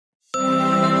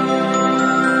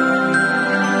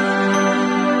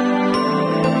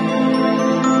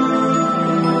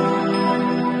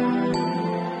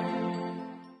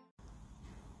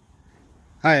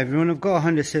Hi everyone, I've got a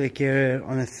Honda Civic here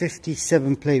on a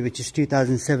 57 plate, which is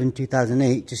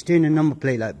 2007-2008. Just doing a number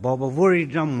plate like Bob. I've already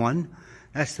done one.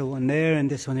 That's the one there, and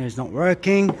this one here is not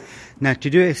working. Now to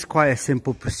do it, it's quite a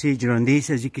simple procedure on these.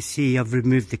 As you can see, I've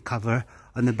removed the cover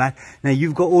on the back. Now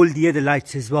you've got all the other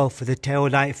lights as well, for the tail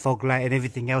light, fog light, and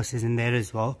everything else is in there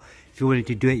as well, if you wanted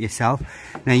to do it yourself.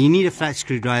 Now you need a flat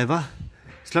screwdriver.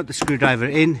 Slot the screwdriver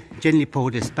in, gently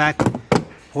pull this back,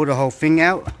 pull the whole thing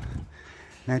out.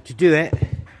 Now to do it,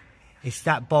 it's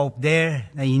that bulb there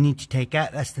that you need to take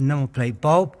out. That's the number plate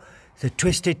bulb. So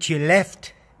twist it to your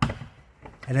left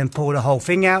and then pull the whole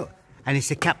thing out, and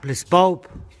it's a capless bulb.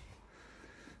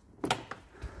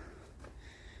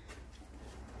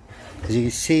 As you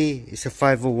can see, it's a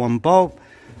 501 bulb.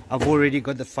 I've already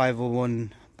got the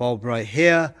 501 bulb right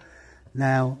here.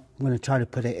 Now I'm going to try to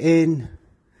put it in.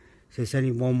 So it's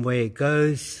only one way it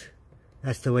goes.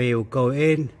 That's the way it will go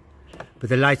in. But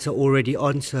the lights are already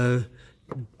on, so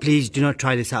please do not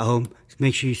try this at home. Just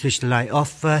make sure you switch the light off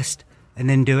first and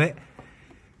then do it.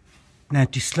 Now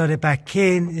to slot it back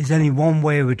in, there's only one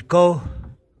way it would go.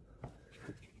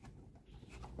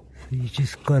 So you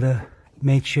just gotta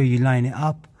make sure you line it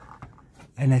up,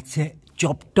 and that's it.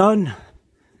 Job done.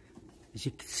 As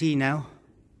you can see now,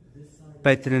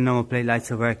 both of the number plate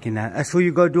lights are working now. That's all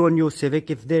you gotta do on your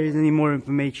Civic. If there is any more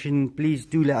information, please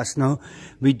do let us know.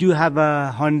 We do have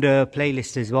a Honda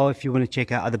playlist as well if you want to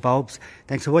check out other bulbs.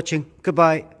 Thanks for watching.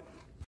 Goodbye.